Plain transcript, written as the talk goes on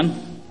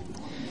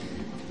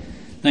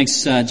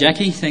Thanks,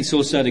 Jackie. Thanks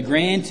also to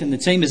Grant and the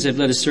team as they've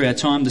led us through our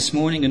time this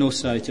morning, and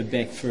also to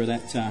Beck for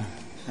that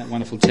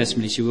wonderful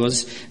testimony. She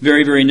was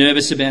very, very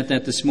nervous about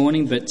that this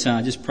morning, but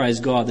just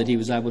praise God that he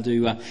was able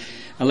to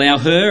allow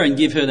her and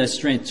give her that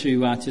strength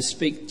to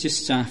speak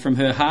just from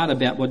her heart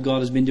about what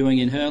God has been doing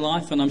in her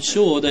life. And I'm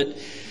sure that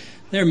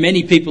there are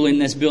many people in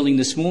this building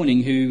this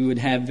morning who would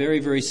have very,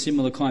 very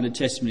similar kind of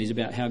testimonies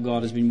about how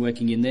God has been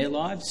working in their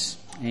lives.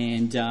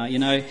 And,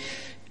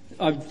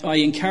 I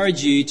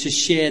encourage you to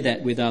share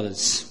that with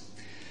others.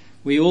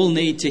 We all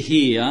need to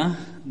hear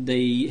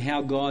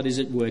how God is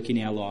at work in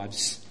our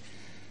lives.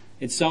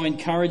 It's so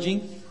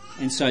encouraging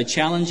and so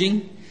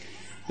challenging,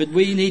 but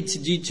we need to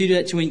do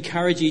that to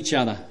encourage each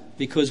other,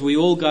 because we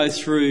all go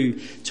through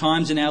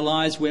times in our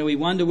lives where we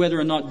wonder whether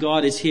or not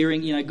God is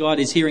hearing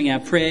our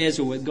prayers,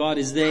 or whether God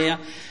is there.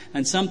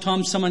 And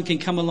sometimes someone can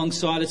come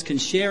alongside us, can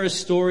share a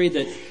story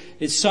that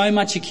is so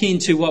much akin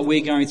to what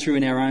we're going through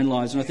in our own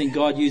lives. And I think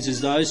God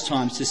uses those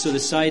times to sort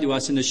of say to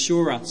us and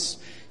assure us,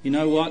 you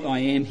know what, I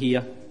am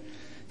here.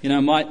 You know,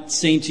 it might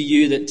seem to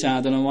you that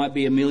I might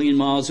be a million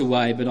miles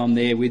away, but I'm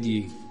there with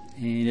you.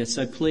 And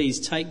so please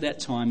take that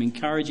time,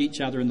 encourage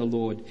each other in the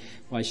Lord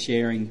by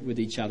sharing with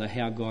each other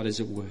how God is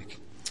at work.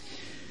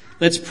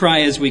 Let's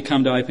pray as we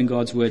come to open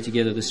God's Word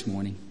together this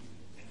morning.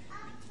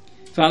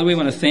 Father, we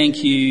want to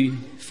thank you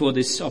for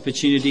this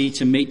opportunity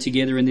to meet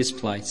together in this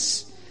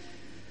place.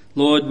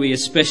 Lord, we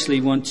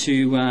especially want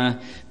to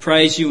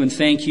praise you and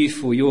thank you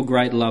for your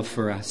great love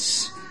for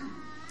us.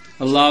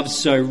 A love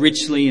so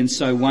richly and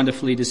so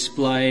wonderfully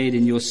displayed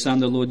in your Son,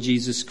 the Lord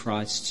Jesus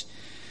Christ,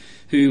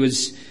 who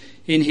was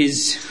in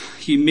his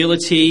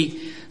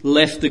humility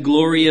left the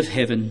glory of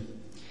heaven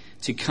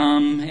to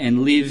come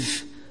and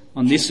live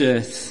on this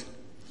earth,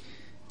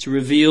 to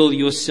reveal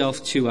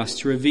yourself to us,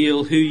 to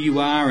reveal who you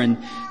are and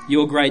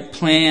your great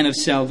plan of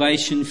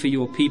salvation for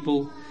your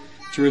people,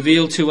 to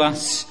reveal to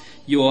us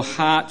your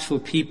heart for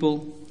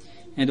people,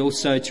 and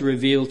also to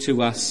reveal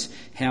to us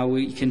how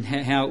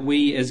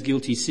we as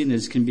guilty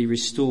sinners can be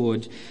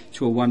restored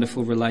to a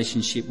wonderful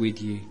relationship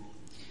with you.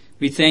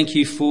 We thank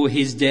you for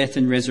his death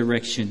and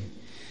resurrection.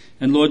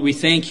 And Lord, we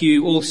thank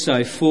you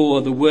also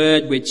for the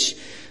word which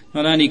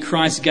not only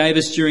Christ gave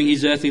us during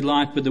his earthly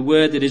life, but the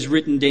word that is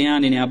written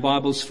down in our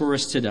Bibles for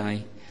us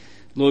today.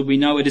 Lord, we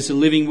know it is a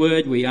living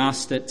word. We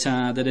ask that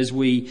as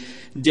we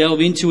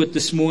delve into it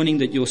this morning,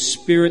 that your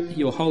Spirit,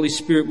 your Holy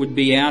Spirit, would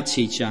be our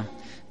teacher,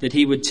 that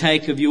he would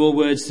take of your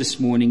words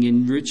this morning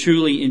and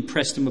truly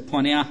impress them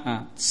upon our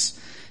hearts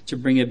to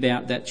bring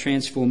about that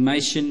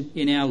transformation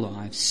in our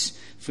lives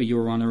for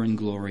your honour and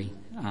glory.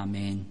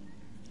 Amen.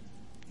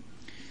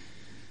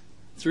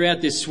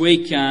 Throughout this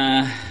week,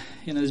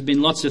 there's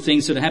been lots of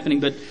things that are happening,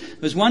 but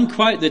there's one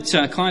quote that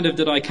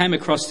that I came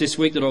across this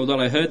week, that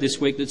I heard this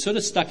week, that sort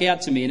of stuck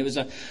out to me, and it was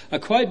a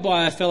quote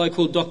by a fellow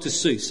called Dr.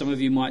 Seuss. Some of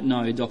you might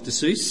know Dr.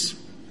 Seuss.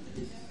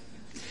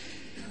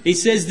 He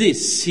says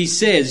this. He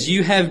says,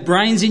 "You have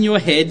brains in your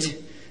head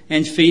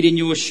and feet in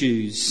your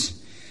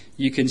shoes.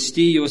 You can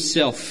steer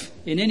yourself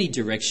in any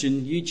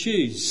direction you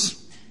choose."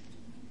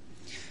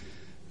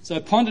 So I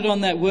pondered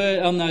on that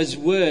word, on those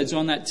words,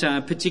 on that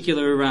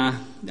particular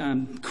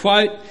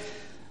quote.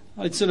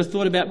 I'd sort of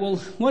thought about, well,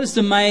 what is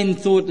the main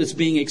thought that's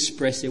being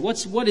expressed here?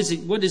 What is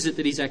it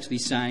that he's actually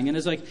saying? And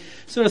as I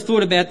sort of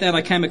thought about that,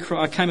 I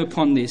came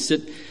upon this.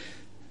 That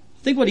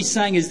I think what he's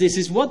saying is this: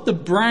 is what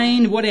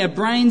our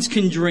brains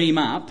can dream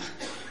up,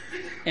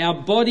 our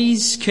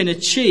bodies can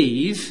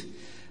achieve,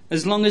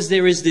 as long as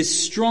there is this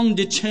strong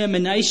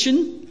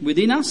determination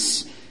within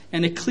us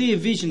and a clear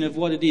vision of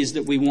what it is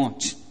that we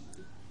want.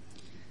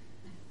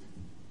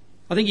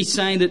 I think he's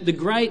saying that the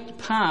great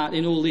part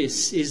in all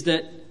this is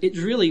that it's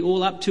really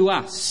all up to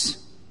us.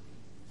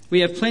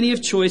 We have plenty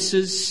of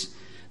choices.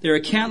 There are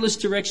countless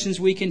directions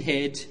we can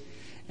head,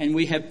 and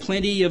we have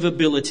plenty of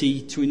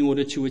ability in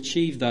order to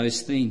achieve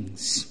those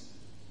things.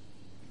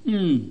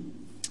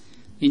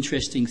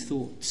 Interesting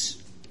thoughts.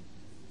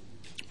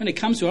 When it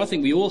comes to it, I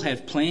think we all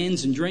have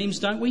plans and dreams,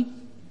 don't we?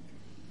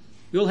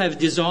 We all have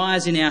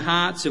desires in our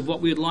hearts of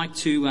what we'd like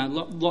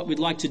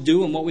to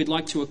do and what we'd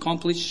like to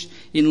accomplish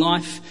in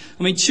life.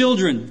 I mean,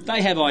 children,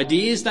 they have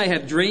ideas, they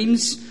have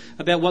dreams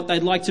about what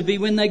they'd like to be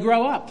when they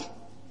grow up.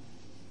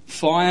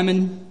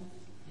 Firemen,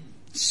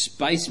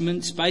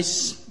 spacemen,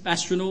 space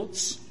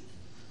astronauts,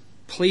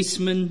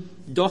 policemen,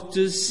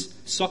 doctors,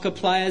 soccer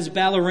players,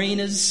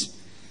 ballerinas.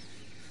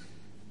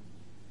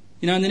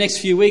 You know, in the next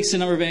few weeks, a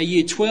number of our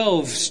Year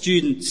 12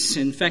 students,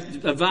 in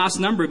fact, a vast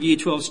number of Year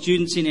 12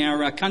 students in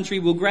our country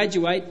will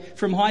graduate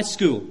from high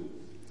school.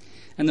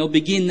 And they'll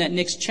begin that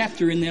next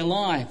chapter in their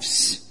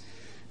lives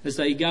as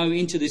they go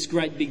into this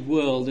great big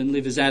world and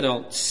live as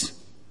adults.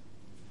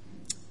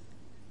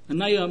 And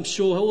they, I'm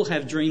sure, all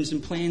have dreams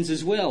and plans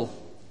as well.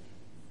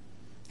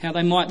 How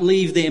they might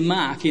leave their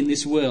mark in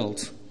this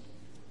world.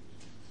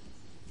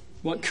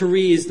 What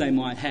careers they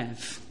might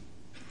have.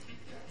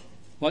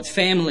 What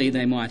family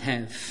they might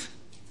have.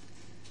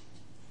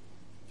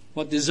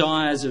 What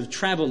desires of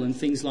travel and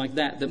things like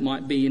that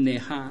might be in their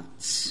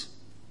hearts.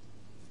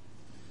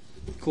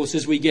 Of course,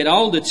 as we get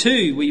older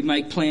too, we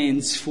make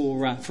plans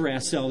for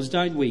ourselves,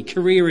 don't we?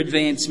 Career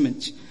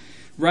advancement,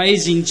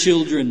 raising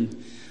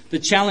children, the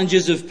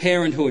challenges of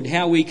parenthood,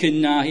 how we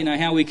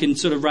can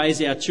sort of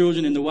raise our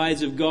children in the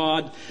ways of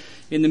God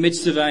in the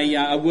midst of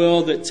a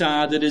world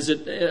that is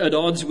at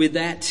odds with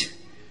that.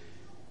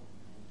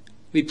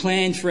 We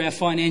plan for our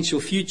financial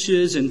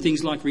futures and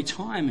things like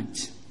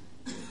retirement.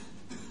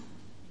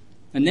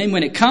 And then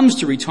when it comes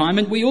to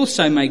retirement, we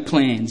also make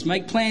plans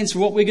for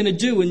what we're going to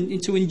do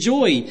and to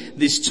enjoy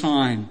this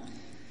time,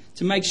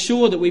 to make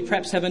sure that we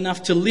perhaps have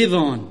enough to live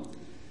on.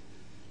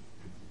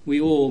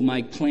 We all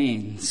make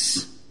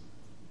plans.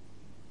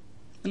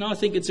 And I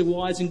think it's a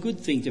wise and good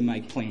thing to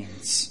make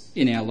plans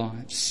in our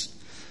lives.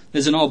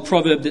 There's an old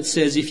proverb that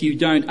says, if you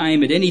don't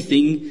aim at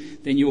anything,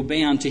 then you're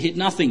bound to hit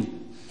nothing.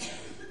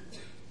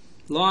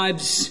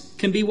 Lives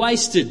can be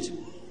wasted.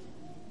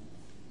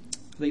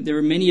 I think there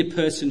are many a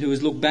person who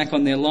has looked back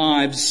on their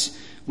lives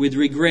with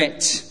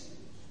regret,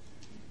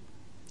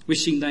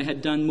 wishing they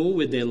had done more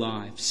with their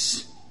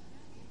lives,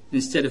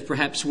 instead of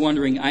perhaps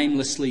wandering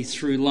aimlessly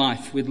through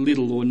life with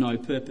little or no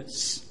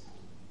purpose.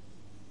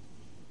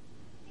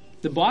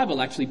 The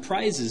Bible actually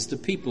praises the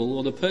people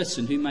or the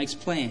person who makes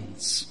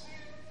plans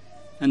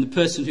and the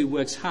person who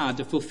works hard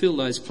to fulfill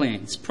those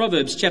plans.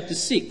 Proverbs chapter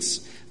 6,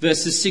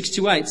 verses 6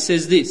 to 8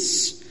 says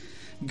this: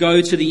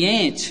 Go to the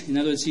ant. In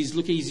other words,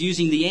 he's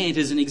using the ant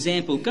as an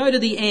example. Go to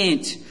the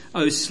ant,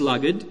 O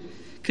sluggard.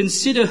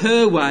 Consider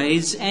her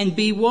ways and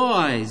be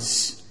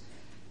wise.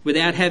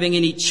 Without having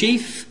any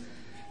chief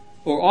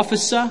or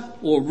officer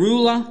or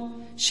ruler,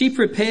 she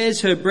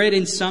prepares her bread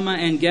in summer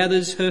and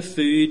gathers her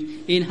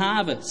food in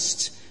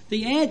harvest.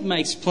 The ant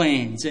makes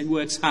plans and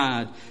works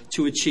hard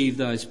to achieve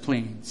those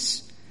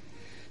plans.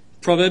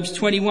 Proverbs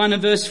 21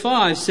 and verse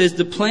 5 says,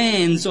 The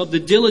plans of the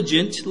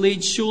diligent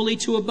lead surely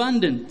to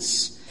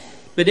abundance,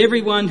 but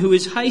everyone who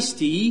is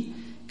hasty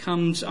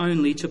comes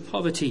only to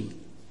poverty.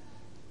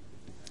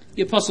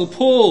 The Apostle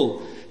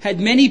Paul had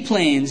many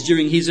plans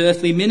during his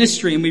earthly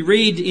ministry, and we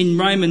read in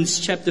Romans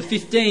chapter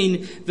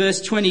 15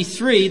 verse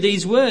 23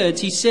 these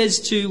words. He says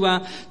to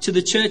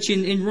the church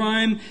in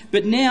Rome,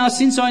 But now,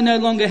 since I no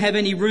longer have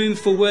any room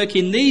for work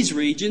in these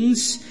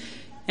regions,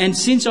 and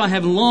since I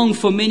have longed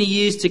for many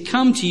years to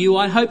come to you,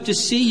 I hope to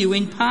see you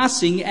in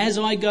passing as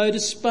I go to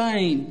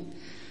Spain.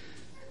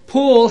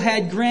 Paul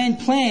had grand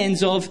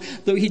plans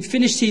he'd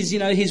finished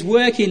his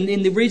work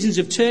in the regions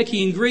of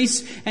Turkey and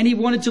Greece, and he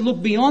wanted to look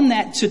beyond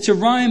that to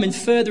Rome and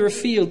further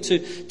afield to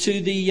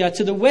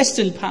the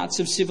western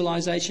parts of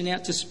civilization,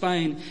 out to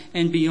Spain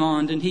and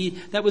beyond. And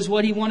that was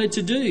what he wanted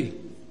to do.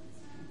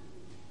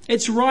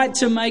 It's right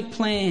to make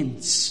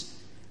plans,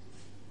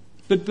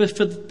 but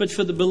for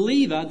the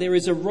believer, there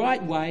is a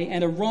right way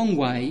and a wrong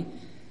way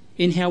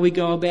in how we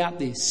go about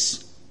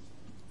this.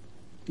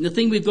 And the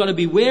thing we've got to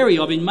be wary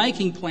of in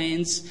making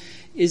plans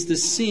is the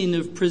sin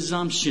of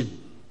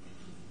presumption.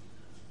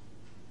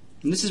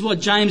 And this is what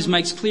James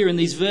makes clear in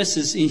these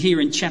verses here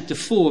in chapter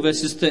 4,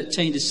 verses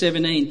 13 to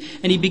 17.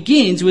 And he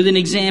begins with an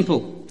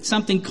example,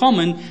 something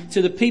common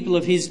to the people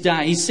of his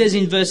day. He says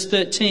in verse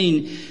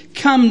 13,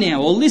 Come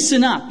now, or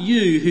listen up,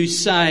 you who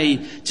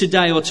say,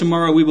 Today or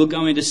tomorrow we will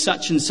go into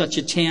such and such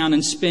a town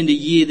and spend a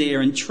year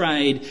there and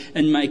trade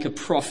and make a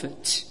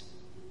profit.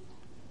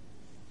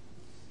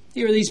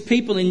 Here are these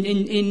people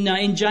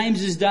in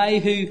James's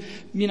day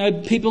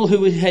people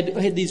who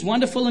had these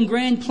wonderful and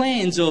grand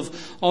plans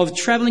of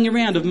travelling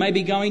around, of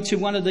maybe going to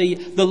one of the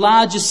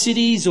larger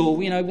cities or,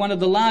 one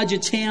of the larger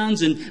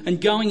towns and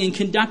going and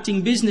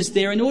conducting business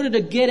there in order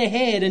to get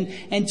ahead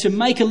and to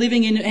make a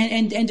living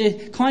and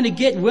to kind of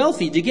get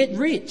wealthy, to get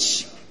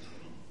rich.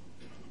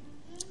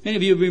 Many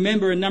of you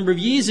remember a number of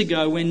years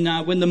ago when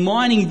the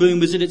mining boom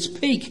was at its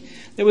peak.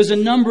 There was a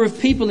number of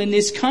people in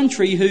this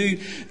country who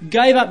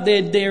gave up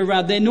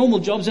their normal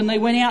jobs and they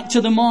went out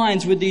to the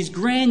mines with these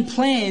grand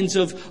plans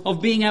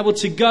of being able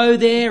to go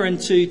there and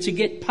to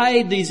get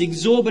paid these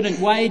exorbitant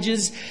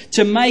wages,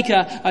 to make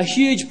a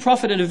huge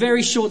profit in a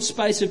very short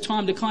space of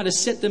time, to kind of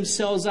set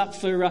themselves up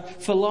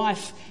for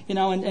life,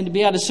 and to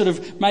be able to sort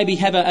of maybe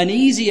have an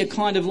easier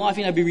kind of life,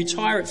 be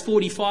retire at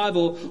 45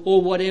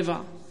 or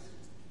whatever.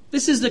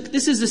 This is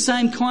the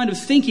same kind of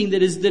thinking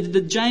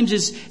that James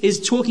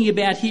is talking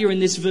about here in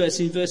this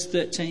verse, in verse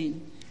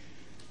 13.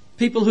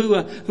 People who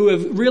are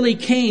really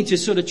keen to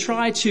sort of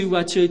try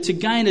to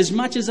gain as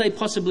much as they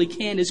possibly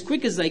can, as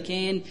quick as they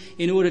can,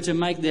 in order to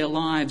make their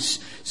lives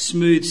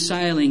smooth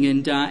sailing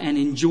and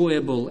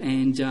enjoyable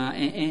and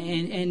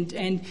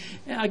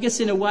I guess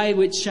in a way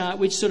which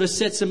sort of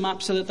sets them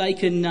up so that they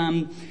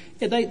can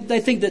they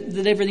think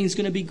that everything's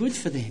going to be good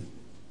for them.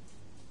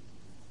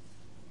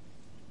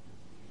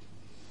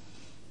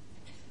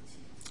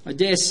 I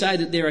dare say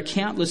that there are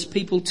countless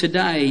people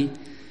today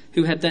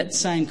who have that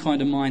same kind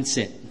of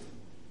mindset.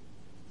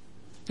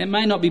 It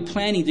may not be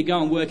planning to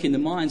go and work in the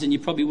mines, and you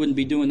probably wouldn't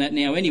be doing that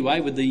now anyway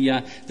with the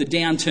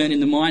downturn in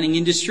the mining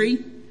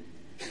industry.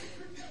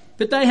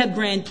 But they have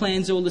grand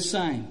plans all the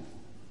same,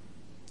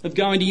 of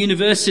going to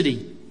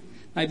university,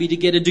 Maybe to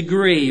get a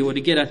degree or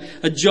to get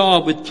a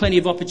job with plenty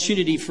of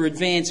opportunity for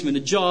advancement, a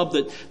job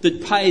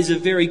that pays a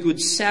very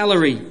good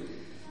salary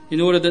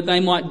in order that they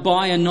might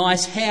buy a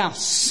nice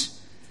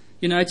house,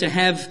 to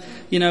have,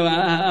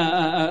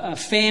 a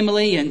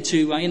family and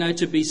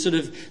to be sort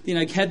of,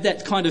 have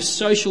that kind of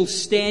social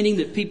standing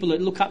that people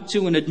look up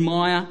to and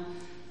admire,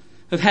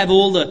 have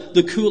all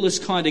the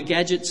coolest kind of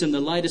gadgets and the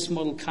latest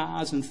model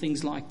cars and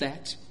things like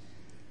that.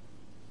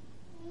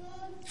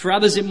 For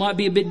others, it might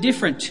be a bit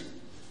different.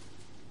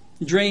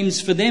 Dreams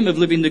for them of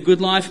living the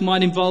good life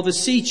might involve a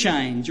sea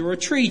change or a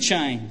tree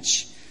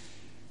change.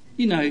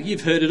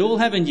 You've heard it all,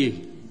 haven't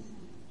you?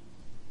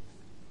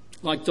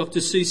 Like Dr.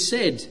 Seuss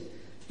said,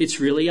 it's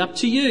really up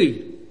to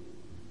you.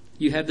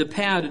 You have the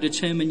power to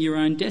determine your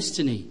own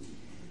destiny.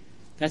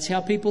 That's how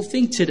people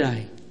think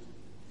today.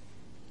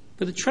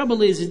 But the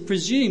trouble is, it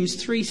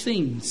presumes three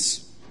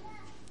things.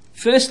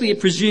 Firstly, it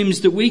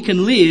presumes that we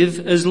can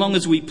live as long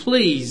as we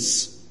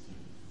please.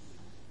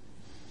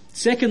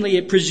 Secondly,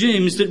 it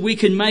presumes that we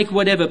can make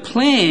whatever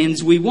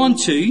plans we want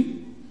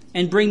to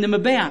and bring them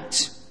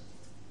about.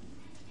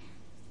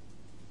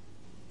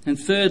 And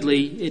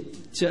thirdly,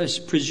 it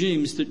just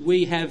presumes that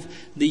we have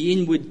the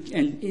inward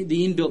and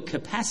the inbuilt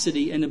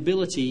capacity and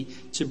ability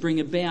to bring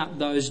about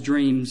those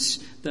dreams,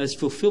 those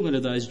fulfillment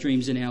of those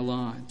dreams in our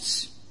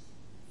lives.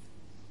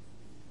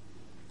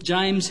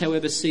 James,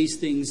 however, sees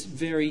things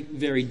very,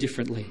 very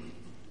differently.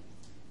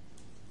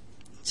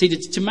 See,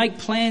 to make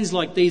plans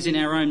like these in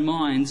our own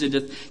minds and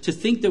to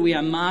think that we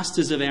are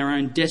masters of our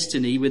own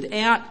destiny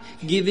without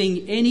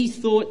giving any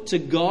thought to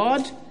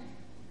God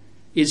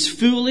is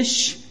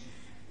foolish,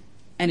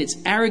 and it's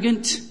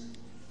arrogant,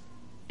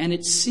 and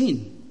it's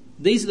sin.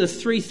 These are the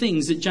three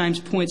things that James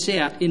points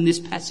out in this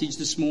passage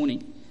this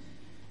morning.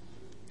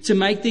 To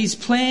make these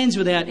plans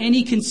without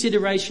any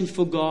consideration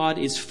for God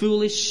is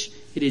foolish,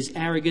 it is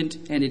arrogant,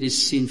 and it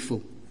is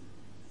sinful.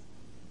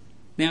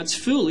 Now, it's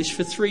foolish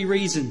for three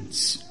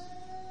reasons.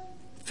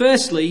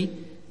 Firstly,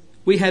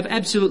 we have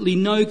absolutely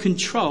no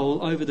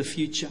control over the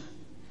future.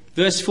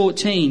 Verse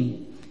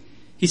 14,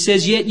 he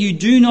says, "Yet you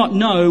do not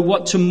know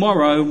what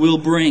tomorrow will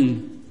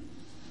bring."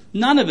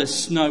 None of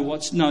us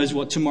knows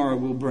what tomorrow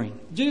will bring,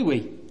 do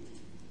we?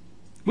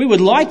 We would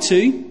like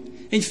to.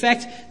 In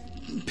fact,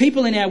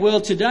 people in our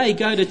world today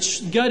go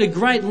to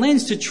great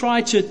lengths to try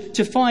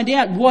to find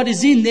out what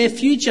is in their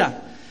future.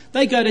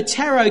 They go to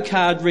tarot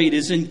card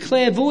readers and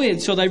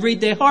clairvoyants, or they read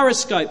their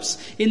horoscopes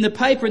in the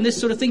paper and this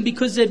sort of thing,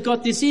 because they've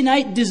got this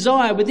innate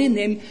desire within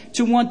them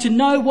to want to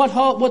know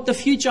what the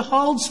future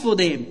holds for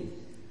them.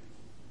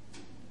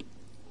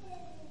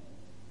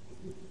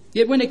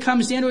 Yet when it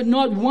comes down to it,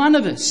 not one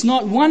of us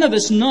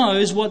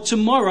knows what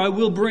tomorrow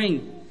will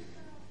bring.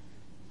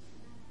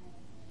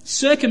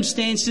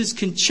 Circumstances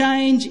can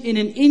change in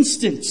an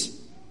instant.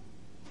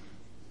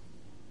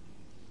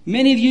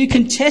 Many of you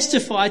can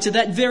testify to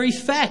that very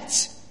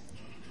fact.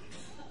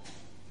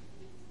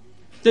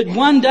 That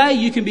one day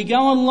you can be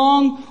going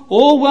along,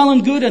 all well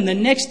and good, and the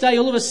next day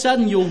all of a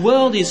sudden your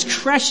world is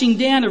crashing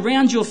down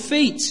around your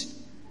feet.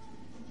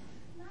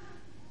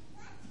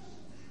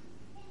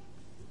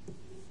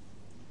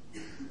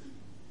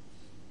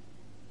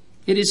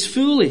 It is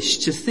foolish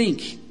to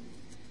think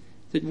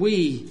that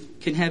we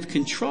can have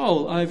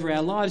control over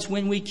our lives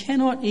when we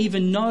cannot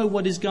even know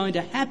what is going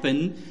to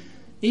happen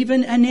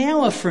even an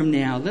hour from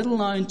now, let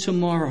alone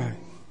tomorrow.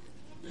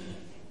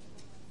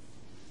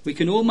 We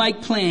can all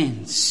make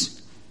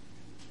plans,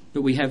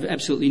 but we have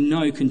absolutely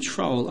no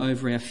control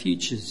over our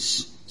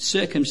futures.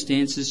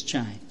 Circumstances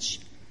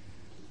change.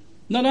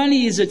 Not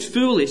only is it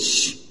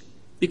foolish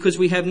because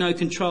we have no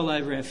control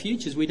over our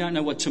futures, we don't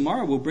know what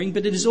tomorrow will bring,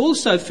 but it is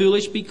also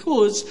foolish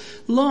because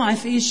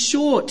life is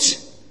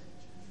short.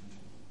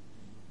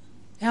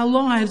 Our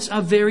lives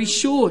are very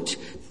short.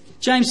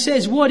 James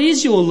says, what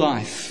is your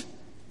life?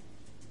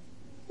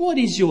 What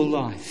is your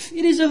life?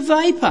 It is a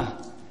vapour.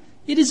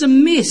 It is a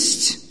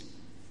mist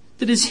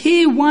that is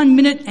here 1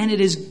 minute and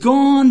it is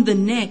gone the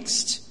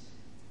next.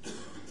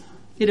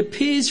 It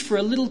appears for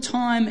a little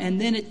time and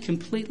then it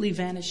completely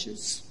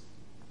vanishes.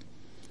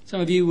 Some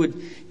of you would,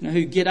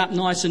 who get up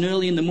nice and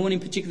early in the morning,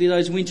 particularly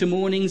those winter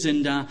mornings,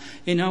 and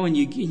and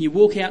you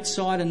walk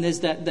outside and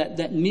there's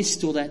that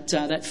mist or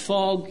that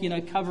fog,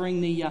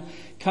 covering the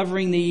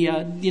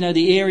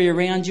area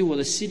around you or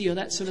the city or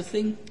that sort of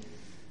thing,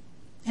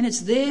 and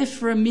it's there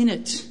for a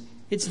minute.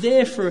 It's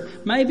there for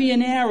maybe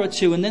an hour or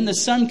two, and then the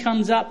sun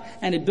comes up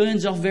and it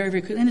burns off very,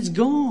 very quickly, and it's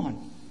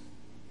gone.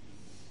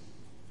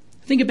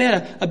 Think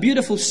about a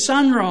beautiful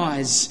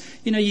sunrise.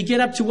 You get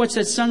up to watch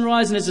that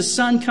sunrise, and as the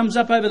sun comes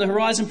up over the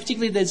horizon,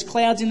 particularly if there's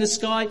clouds in the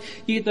sky,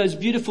 you get those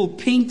beautiful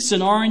pinks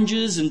and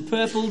oranges and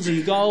purples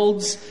and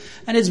golds,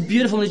 and it's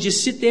beautiful as you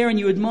sit there and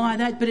you admire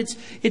that, but it's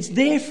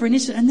there for an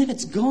instant and then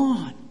it's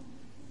gone.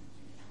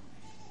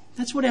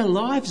 That's what our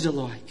lives are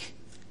like.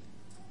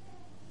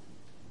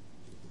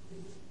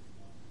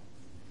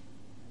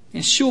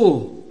 Now,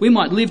 sure, we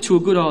might live to a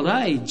good old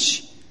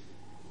age,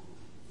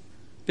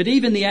 but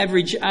even the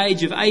average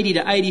age of 80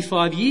 to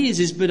 85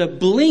 years is but a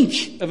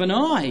blink of an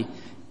eye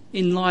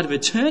in light of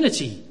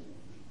eternity,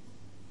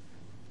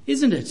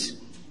 isn't it?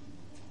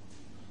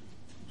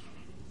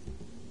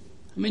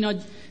 I mean, I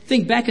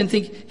think back and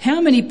think,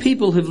 how many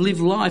people have lived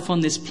life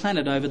on this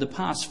planet over the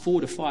past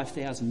 4,000 to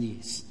 5,000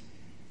 years?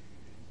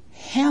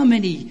 How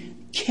many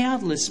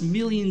countless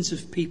millions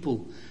of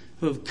people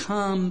who have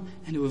come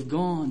and who have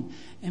gone,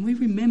 and we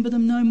remember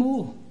them no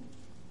more.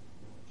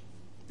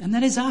 And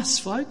that is us,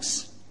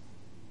 folks.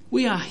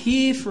 We are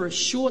here for a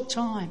short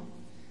time.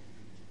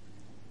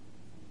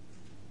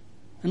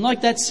 And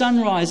like that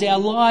sunrise, our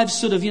lives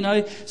sort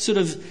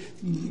of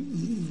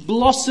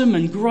blossom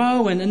and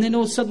grow, and then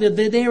all of a sudden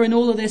they're there in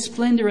all of their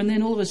splendour, and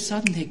then all of a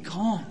sudden they're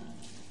gone.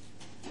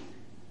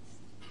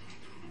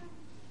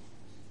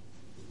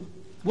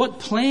 What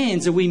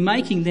plans are we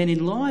making then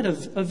in light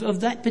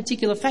of that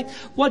particular fact?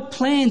 What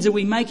plans are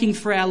we making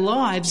for our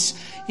lives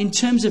in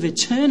terms of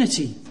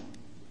eternity?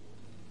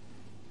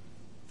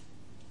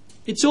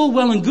 It's all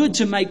well and good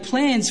to make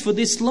plans for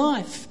this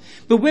life.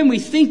 But when we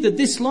think that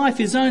this life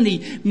is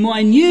only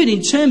minute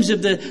in terms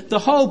of the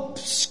whole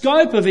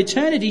scope of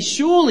eternity,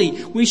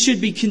 surely we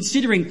should be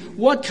considering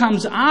what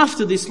comes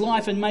after this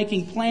life and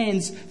making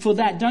plans for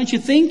that, don't you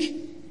think?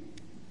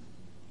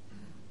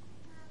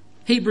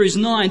 Hebrews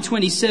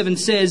 9:27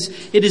 says,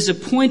 "It is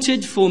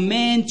appointed for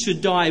man to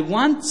die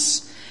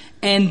once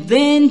and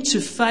then to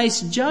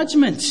face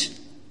judgment."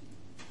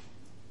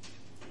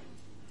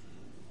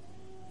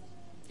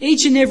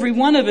 Each and every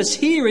one of us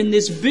here in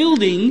this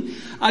building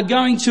are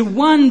going to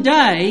one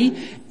day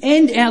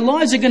end, our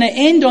lives are going to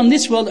end on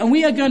this world, and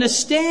we are going to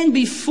stand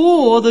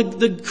before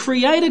the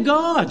Creator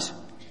God.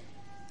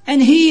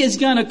 And He is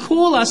going to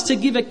call us to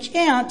give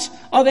account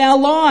of our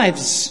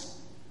lives.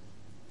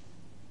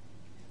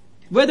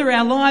 Whether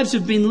our lives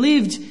have been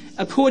lived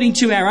according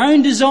to our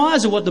own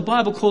desires, or what the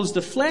Bible calls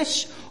the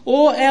flesh,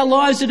 or our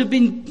lives that have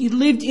been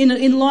lived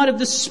in light of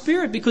the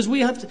Spirit, because we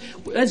have to,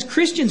 as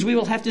Christians, we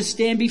will have to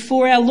stand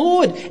before our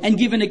Lord and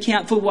give an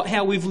account for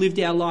how we've lived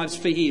our lives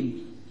for Him.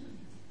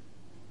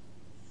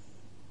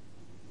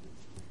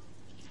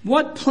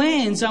 What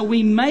plans are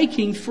we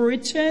making for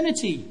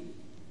eternity?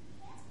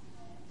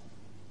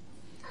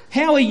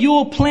 How are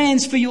your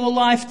plans for your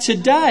life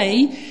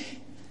today?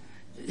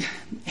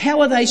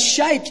 How are they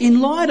shaped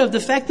in light of the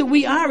fact that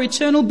we are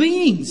eternal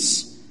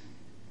beings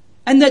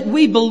and that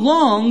we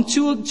belong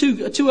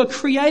to a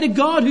Creator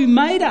God who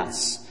made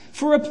us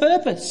for a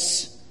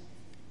purpose?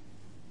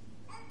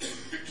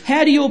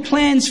 How do your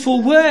plans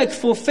for work,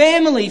 for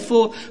family,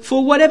 for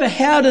whatever,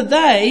 how do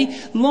they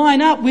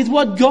line up with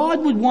what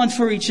God would want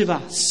for each of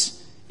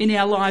us in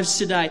our lives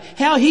today?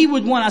 How He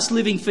would want us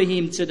living for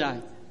Him today?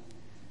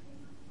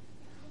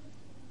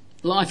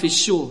 Life is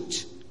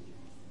short.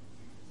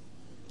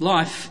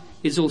 Life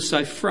is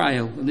also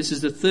frail. And this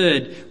is the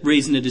third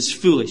reason it is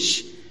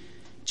foolish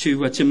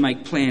to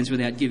make plans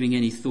without giving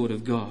any thought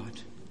of God.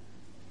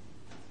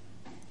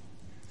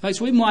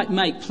 Folks, we might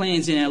make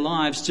plans in our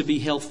lives to be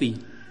healthy,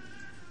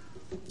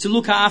 to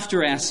look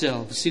after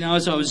ourselves.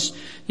 As I was,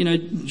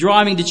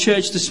 driving to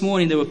church this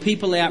morning, there were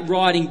people out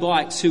riding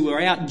bikes who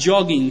were out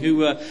jogging, who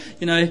were,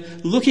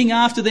 looking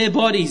after their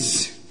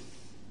bodies.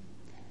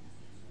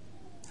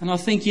 And I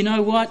think, you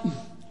know what?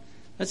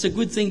 That's a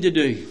good thing to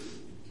do.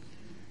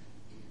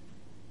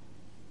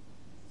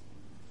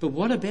 But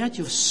what about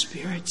your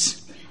spirit?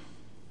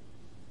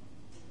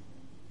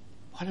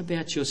 What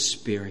about your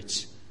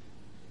spirit?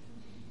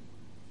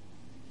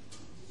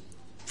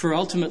 For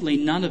ultimately,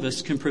 none of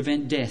us can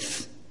prevent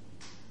death.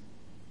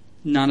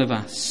 None of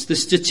us. The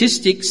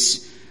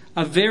statistics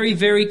are very,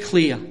 very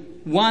clear.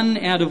 1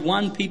 out of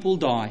 1 people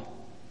die.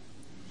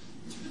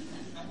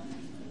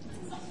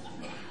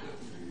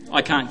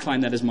 I can't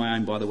claim that as my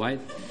own, by the way.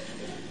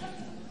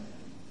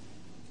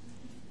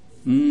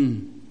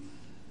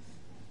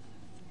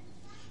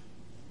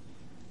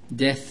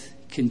 Death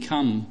can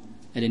come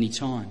at any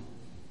time.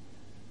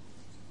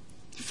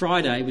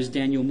 Friday was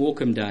Daniel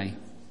Morecambe Day.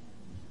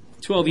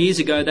 12 years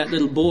ago, that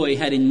little boy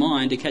had in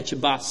mind to catch a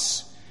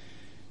bus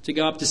to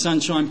go up to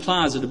Sunshine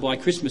Plaza to buy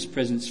Christmas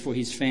presents for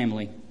his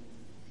family.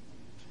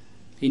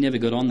 He never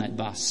got on that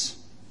bus.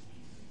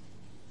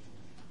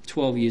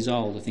 12 years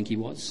old, I think he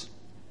was.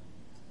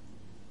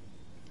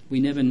 We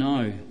never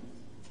know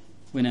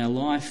when our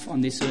life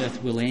on this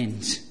earth will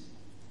end.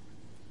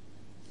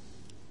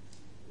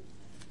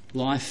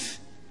 Life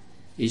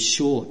is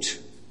short.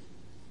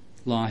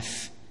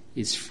 Life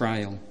is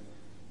frail.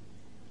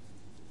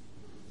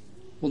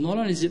 Well, not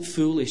only is it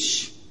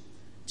foolish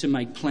to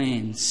make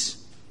plans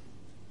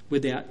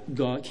without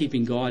God,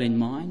 keeping God in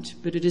mind,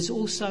 but it is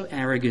also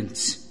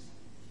arrogant.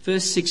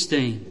 Verse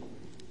 16.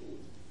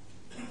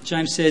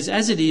 James says,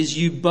 "As it is,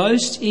 you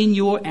boast in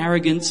your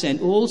arrogance,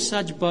 and all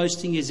such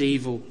boasting is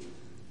evil."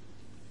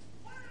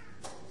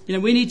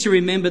 We need to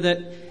remember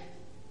that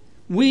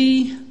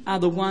we are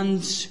the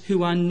ones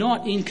who are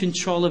not in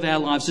control of our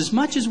lives. As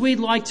much as we'd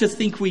like to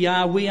think we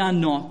are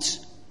not.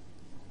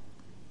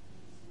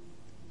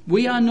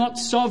 We are not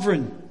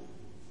sovereign.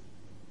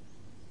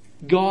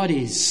 God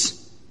is.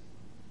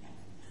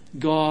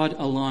 God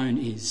alone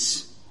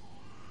is.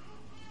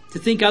 To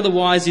think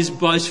otherwise is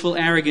boastful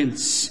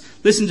arrogance.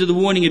 Listen to the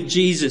warning of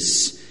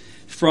Jesus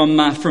from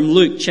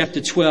Luke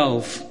chapter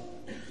 12.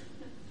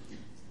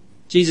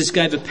 Jesus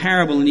gave a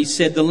parable and he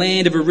said, the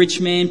land of a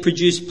rich man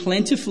produced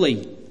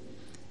plentifully.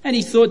 And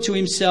he thought to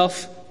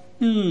himself,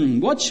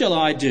 what shall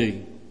I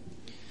do?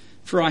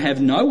 For I have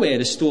nowhere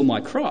to store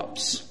my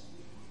crops.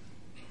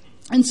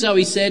 And so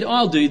he said,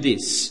 I'll do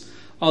this.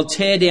 I'll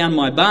tear down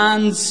my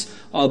barns,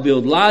 I'll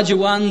build larger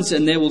ones,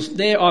 and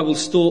there I will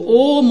store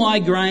all my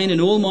grain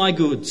and all my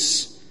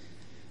goods.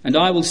 And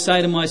I will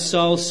say to my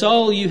soul,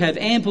 soul, you have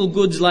ample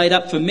goods laid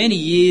up for many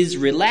years.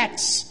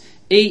 Relax,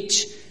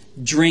 eat,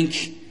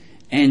 drink,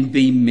 and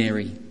be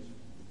merry.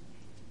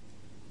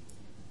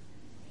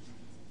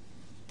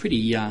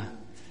 Pretty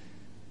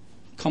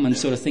common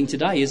sort of thing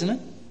today, isn't it?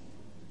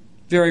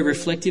 Very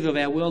reflective of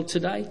our world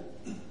today.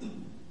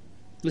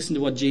 Listen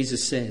to what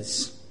Jesus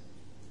says.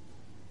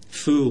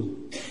 Fool,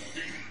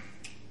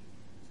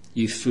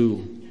 you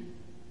fool.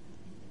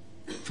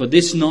 For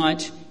this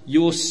night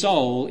your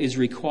soul is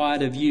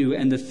required of you,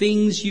 and the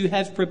things you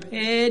have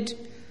prepared,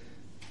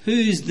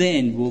 whose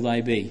then will they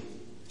be?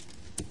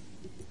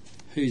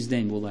 Whose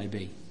then will they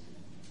be?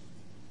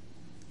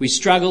 We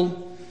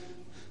struggle.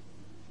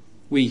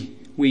 We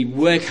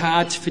work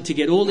hard to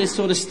get all this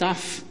sort of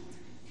stuff.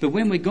 But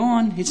when we're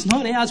gone, it's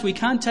not ours. We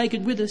can't take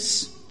it with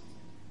us.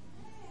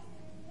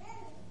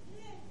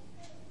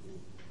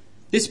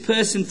 This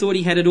person thought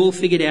he had it all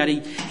figured out.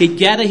 He'd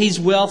gather his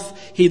wealth.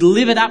 He'd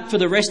live it up for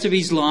the rest of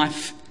his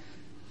life.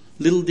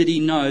 Little did he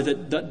know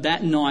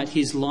that night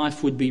his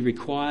life would be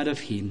required of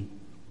him.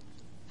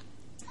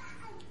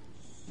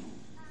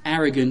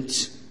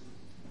 Arrogant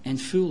and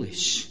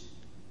foolish.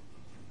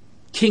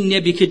 King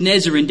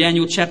Nebuchadnezzar in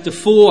Daniel chapter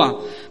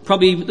 4,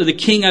 probably the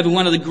king over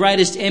one of the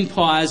greatest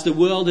empires the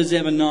world has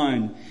ever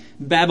known,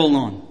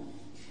 Babylon.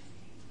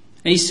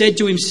 And he said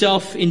to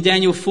himself in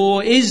Daniel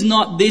 4, is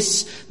not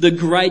this the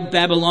great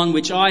Babylon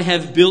which I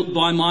have built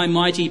by my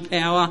mighty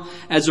power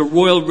as a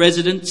royal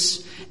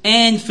residence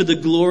and for the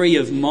glory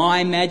of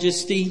my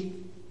majesty?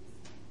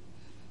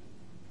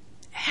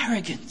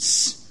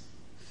 Arrogance.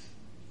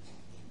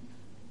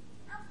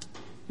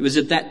 It was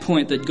at that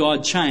point that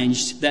God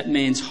changed that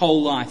man's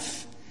whole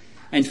life.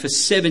 And for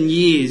 7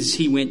 years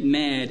he went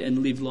mad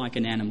and lived like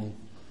an animal.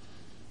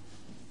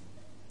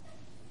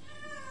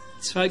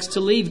 So, folks, to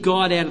leave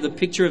God out of the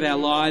picture of our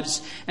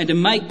lives and to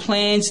make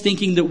plans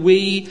thinking that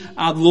we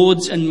are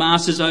lords and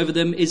masters over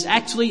them is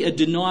actually a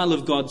denial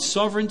of God's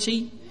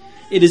sovereignty.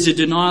 It is a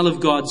denial of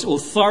God's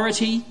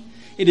authority.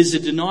 It is a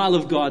denial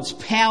of God's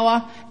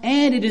power.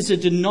 And it is a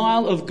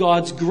denial of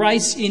God's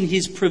grace in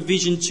his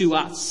provision to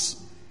us.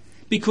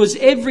 Because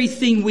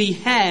everything we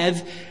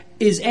have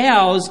is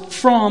ours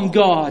from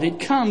God.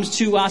 It comes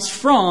to us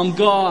from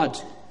God.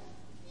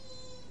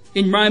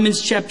 In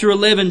Romans chapter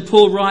 11,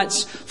 Paul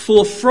writes,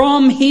 for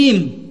from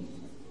him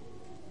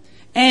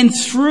and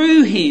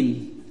through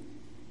him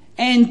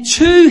and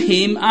to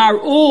him are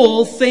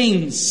all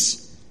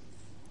things.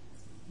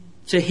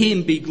 To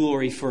him be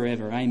glory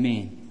forever.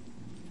 Amen.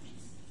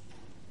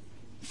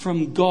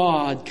 From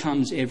God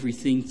comes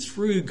everything,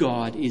 through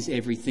God is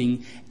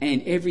everything,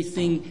 and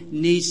everything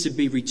needs to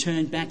be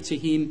returned back to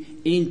him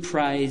in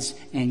praise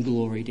and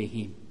glory to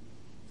him.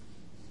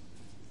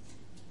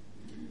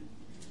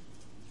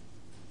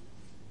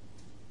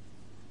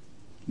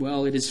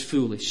 Well, it is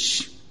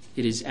foolish,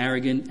 it is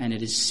arrogant, and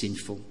it is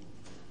sinful.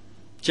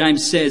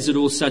 James says that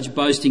all such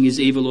boasting is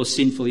evil or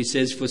sinful. He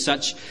says, for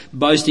such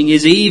boasting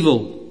is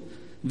evil.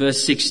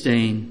 Verse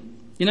 16.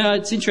 You know,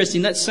 it's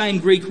interesting, that same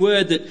Greek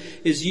word that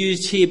is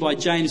used here by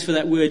James for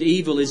that word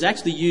evil is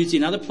actually used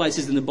in other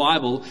places in the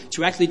Bible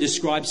to actually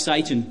describe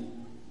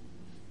Satan.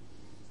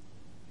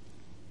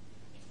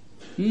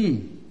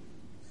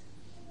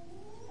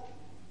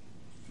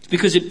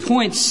 Because it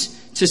points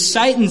to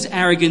Satan's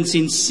arrogance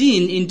in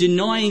sin in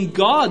denying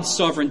God's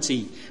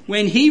sovereignty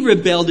when he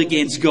rebelled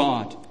against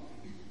God.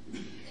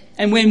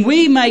 And when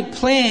we make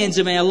plans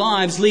of our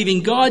lives,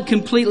 leaving God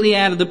completely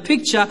out of the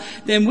picture,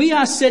 then we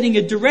are setting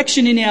a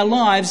direction in our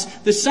lives,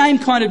 the same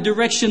kind of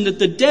direction that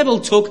the devil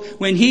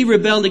took when he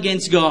rebelled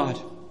against God.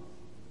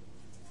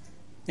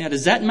 Now,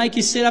 does that make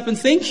you sit up and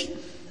think?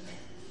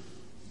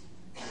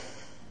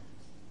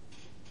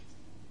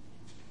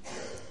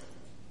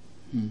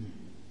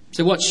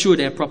 So what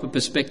should our proper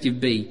perspective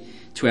be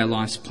to our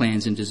life's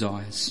plans and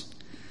desires?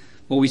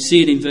 Well, we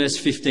see it in verse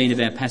 15 of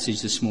our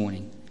passage this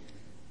morning.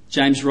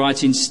 James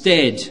writes,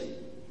 instead,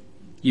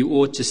 you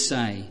ought to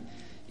say,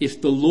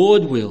 if the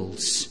Lord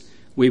wills,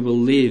 we will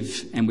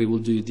live and we will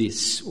do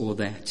this or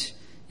that,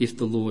 if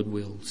the Lord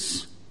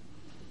wills.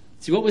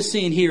 See, what we're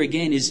seeing here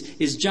again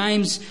is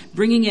James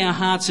bringing our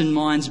hearts and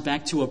minds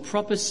back to a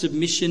proper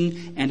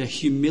submission and a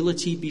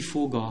humility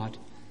before God.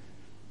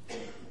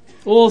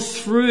 All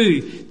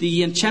through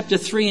the chapter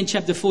 3 and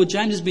chapter 4,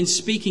 James has been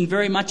speaking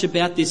very much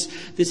about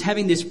this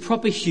having this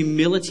proper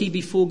humility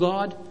before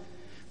God.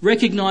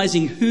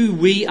 Recognizing who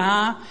we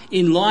are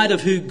in light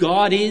of who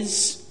God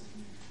is.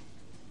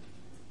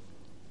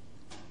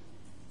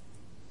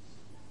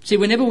 See,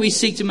 whenever we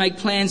seek to make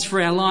plans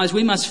for our lives,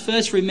 we must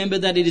first remember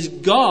that it is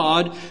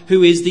God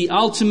who is the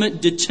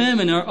ultimate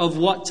determiner of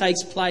what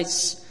takes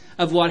place,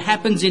 of what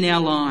happens in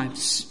our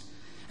lives.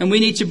 And we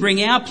need to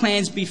bring our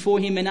plans before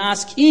him and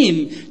ask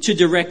him to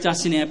direct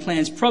us in our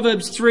plans.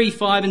 Proverbs 3,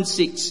 5 and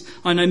 6.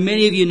 I know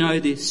many of you know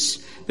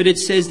this, but it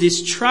says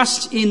this: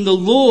 trust in the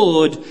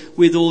Lord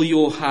with all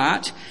your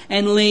heart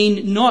and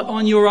lean not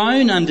on your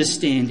own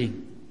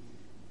understanding,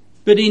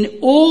 but in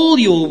all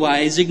your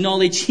ways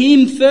acknowledge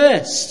him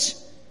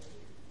first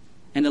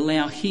and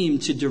allow him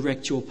to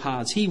direct your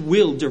paths. He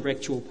will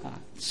direct your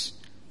paths.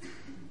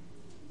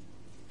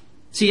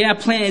 See, our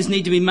plans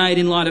need to be made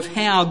in light of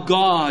how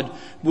God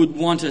would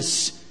want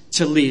us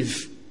to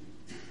live.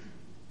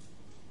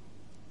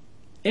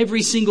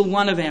 Every single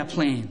one of our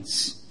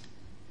plans.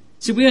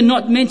 See, we are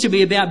not meant to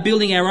be about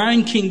building our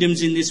own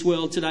kingdoms in this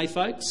world today,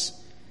 folks.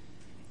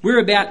 We're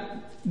about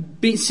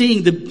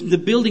seeing the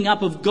building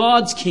up of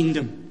God's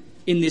kingdom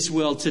in this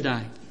world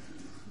today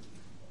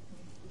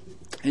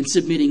and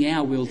submitting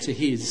our will to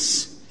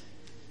his.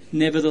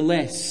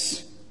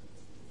 Nevertheless,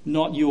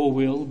 not your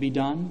will be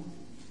done.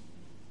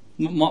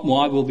 Not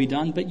my will be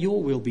done, but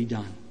your will be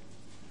done.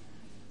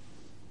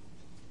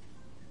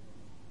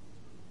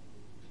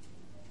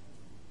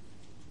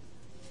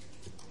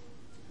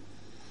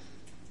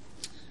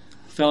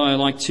 A fellow I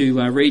like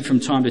to read from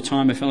time to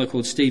time, a fellow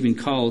called Stephen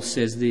Cole,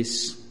 says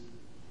this.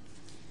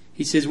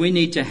 He says, we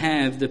need to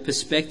have the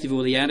perspective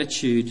or the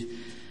attitude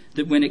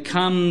that when it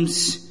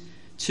comes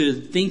to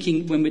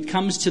thinking, when it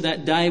comes to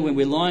that day when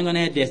we're lying on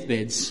our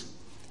deathbeds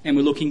and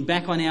we're looking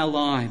back on our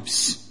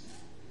lives,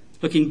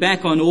 looking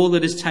back on all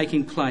that has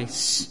taken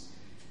place,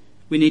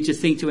 we need to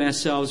think to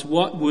ourselves,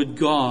 what would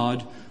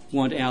God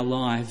want our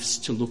lives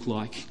to look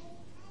like?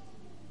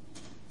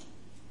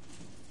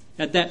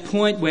 At that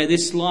point where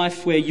this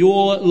life, where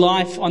your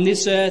life on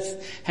this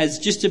earth has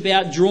just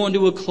about drawn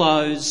to a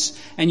close,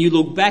 and you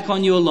look back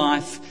on your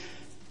life,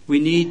 we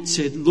need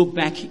to look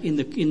back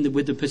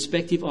with the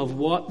perspective of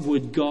what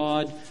would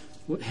God,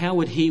 how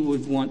would he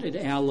would want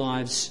our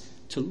lives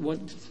to, we'll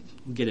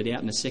get it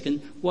out in a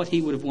second, what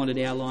he would have wanted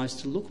our lives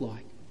to look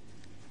like.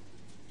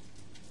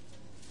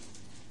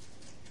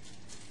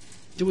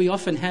 Do we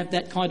often have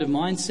that kind of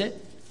mindset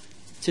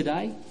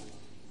today?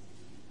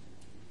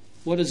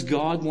 What does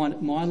God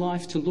want my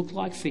life to look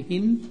like for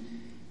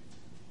him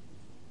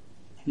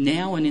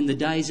now and in the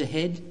days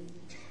ahead?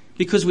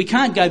 Because we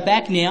can't go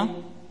back now.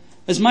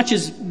 As much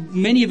as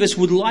many of us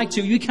would like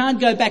to, you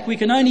can't go back. We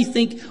can only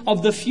think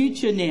of the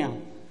future now.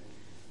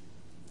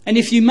 And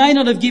if you may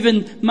not have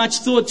given much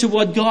thought to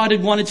what God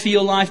had wanted for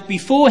your life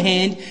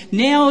beforehand,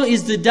 now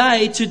is the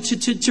day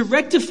to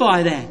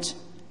rectify that.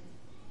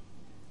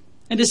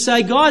 And to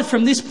say, God,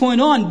 from this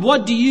point on,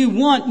 what do you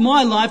want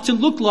my life to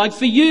look like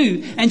for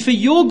you and for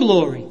your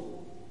glory?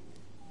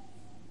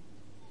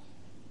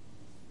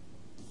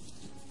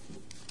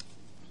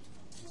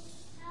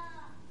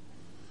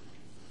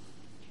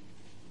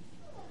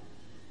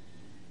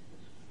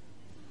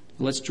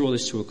 Let's draw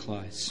this to a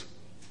close.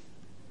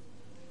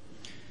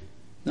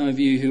 Some of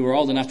you who are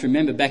old enough to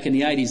remember, back in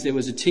the 80s, there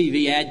was a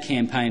TV ad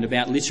campaign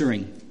about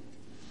littering.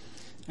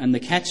 And the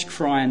catch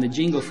cry and the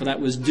jingle for that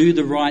was, do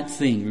the right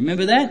thing.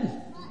 Remember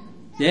that?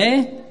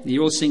 Yeah?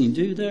 You're all singing,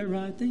 do the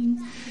right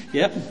thing.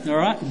 Yep, all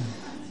right.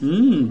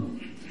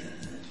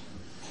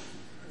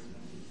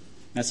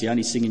 That's the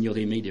only singing you'll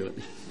hear me do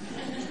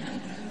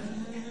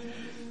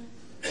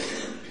it.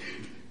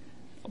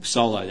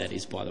 Solo, that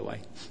is, by the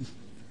way.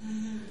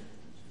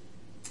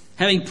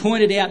 Having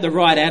pointed out the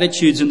right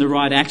attitudes and the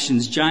right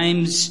actions,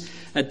 James,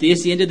 at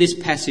the end of this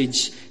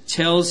passage,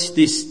 tells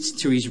this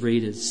to his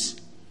readers.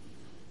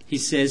 He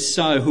says,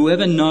 so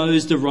whoever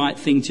knows the right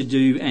thing to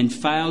do and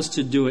fails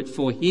to do it,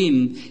 for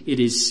him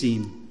it is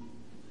sin.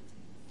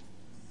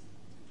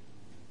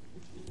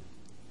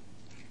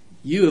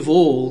 You have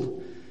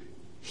all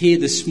here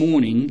this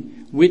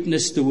morning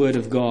witnessed the word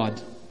of God.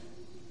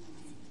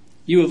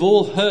 You have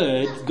all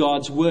heard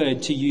God's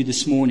word to you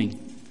this morning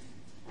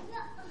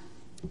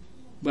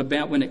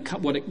about when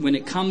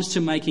it comes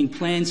to making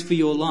plans for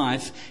your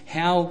life,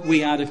 how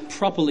we are to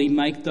properly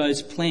make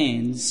those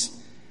plans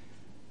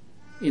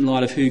in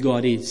light of who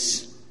God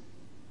is.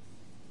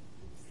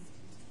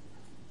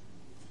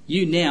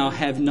 You now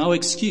have no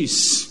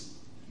excuse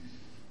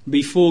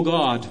before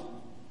God.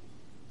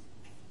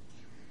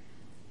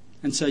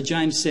 And so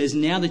James says,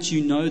 now that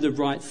you know the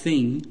right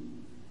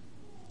thing,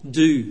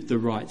 do the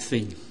right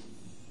thing.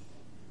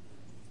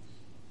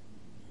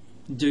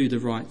 Do the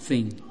right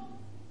thing.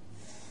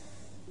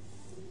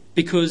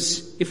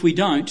 Because if we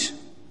don't,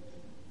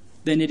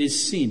 then it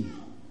is sin.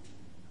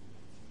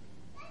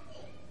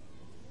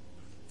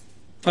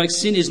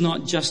 Folks, sin is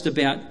not just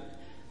about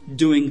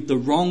doing the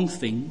wrong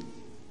thing,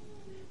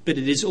 but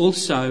it is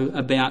also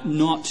about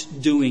not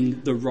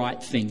doing the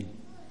right thing.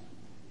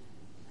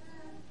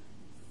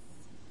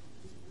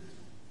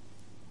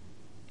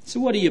 So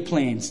what are your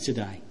plans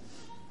today?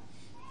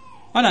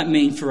 I don't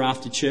mean for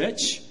after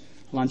church,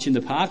 lunch in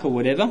the park or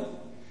whatever.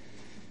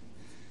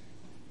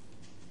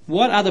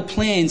 What are the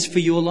plans for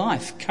your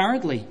life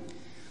currently?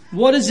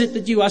 What is it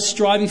that you are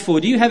striving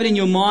for? Do you have it in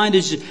your mind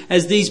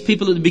as these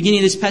people at the beginning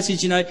of this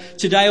passage,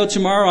 today or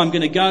tomorrow I'm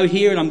going to go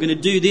here and I'm going to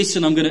do this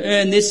and I'm going to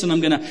earn this and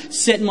I'm going to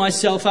set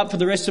myself up for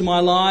the rest of my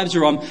lives,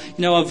 or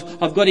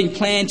I've got in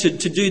plan to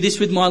do this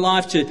with my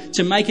life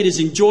to make it as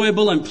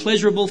enjoyable and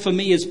pleasurable for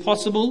me as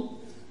possible?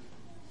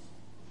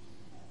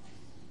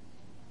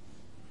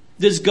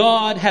 Does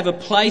God have a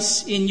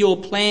place in your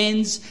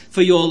plans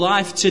for your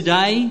life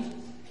today?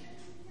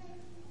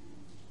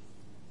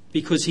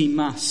 Because He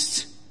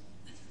must.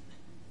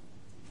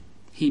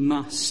 He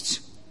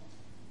must.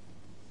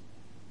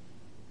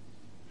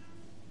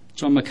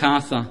 John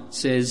MacArthur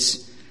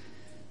says,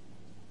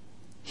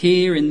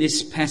 here in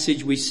this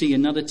passage we see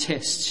another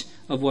test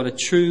of what a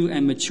true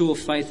and mature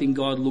faith in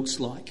God looks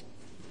like.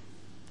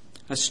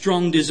 A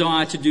strong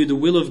desire to do the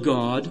will of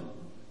God,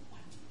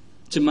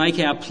 to make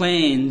our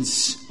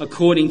plans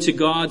according to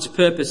God's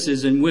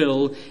purposes and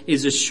will,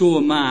 is a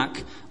sure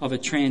mark of a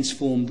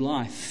transformed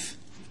life,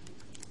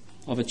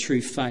 of a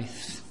true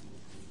faith.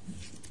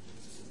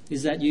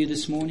 Is that you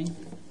this morning?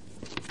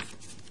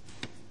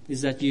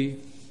 Is that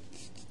you?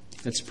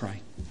 Let's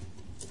pray.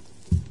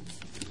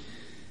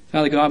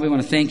 Father God, we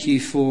want to thank you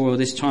for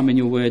this time in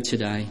your word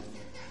today.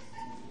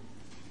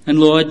 And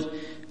Lord,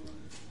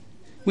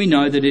 we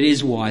know that it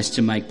is wise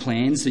to make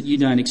plans, that you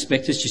don't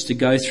expect us just to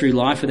go through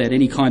life without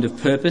any kind of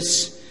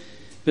purpose.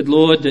 But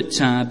Lord,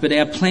 but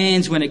our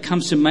plans, when it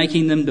comes to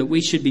making them, that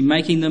we should be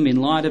making them in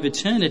light of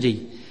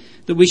eternity.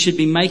 That we should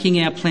be making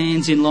our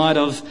plans in light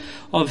of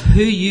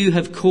who you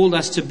have called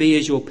us to be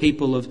as your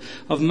people,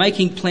 of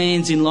making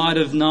plans in light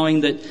of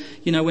knowing that,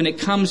 when it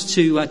comes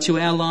to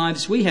our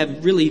lives, we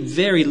have really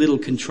very little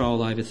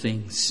control over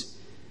things.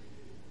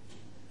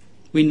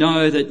 We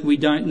know that we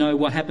don't know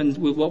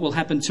what will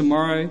happen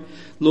tomorrow.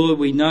 Lord,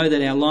 we know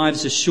that our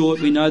lives are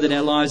short. We know that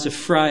our lives are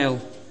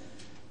frail.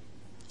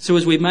 So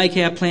as we make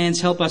our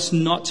plans, help us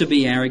not to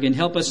be arrogant.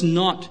 Help us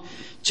not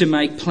to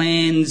make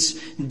plans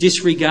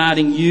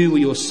disregarding you,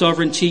 your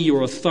sovereignty,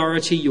 your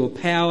authority, your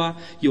power,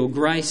 your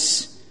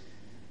grace.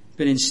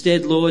 But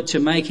instead, Lord, to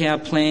make our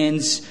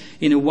plans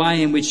in a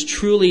way in which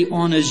truly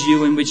honours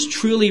you and which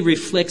truly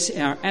reflects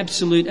our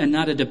absolute and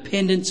utter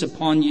dependence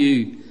upon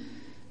you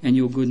and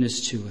your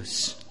goodness to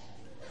us.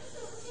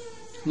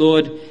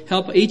 Lord,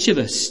 help each of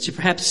us to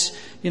perhaps,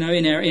 in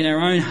our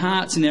own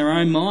hearts and our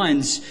own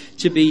minds,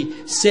 to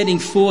be setting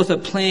forth a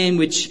plan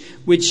which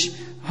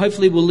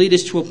hopefully will lead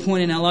us to a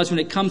point in our lives when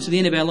it comes to the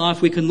end of our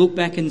life, we can look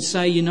back and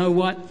say, you know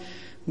what?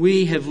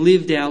 We have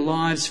lived our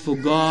lives for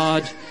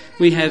God.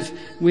 We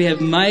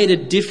have made a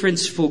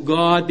difference for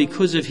God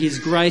because of His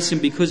grace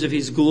and because of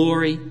His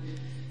glory.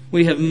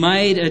 We have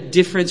made a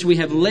difference. We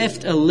have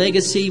left a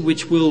legacy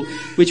which will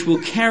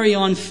carry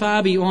on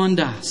far beyond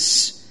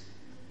us,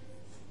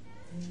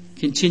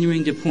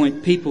 continuing to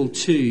point people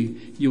to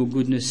your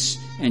goodness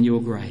and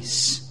your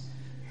grace.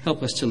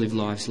 Help us to live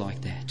lives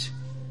like that.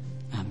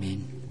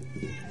 Amen.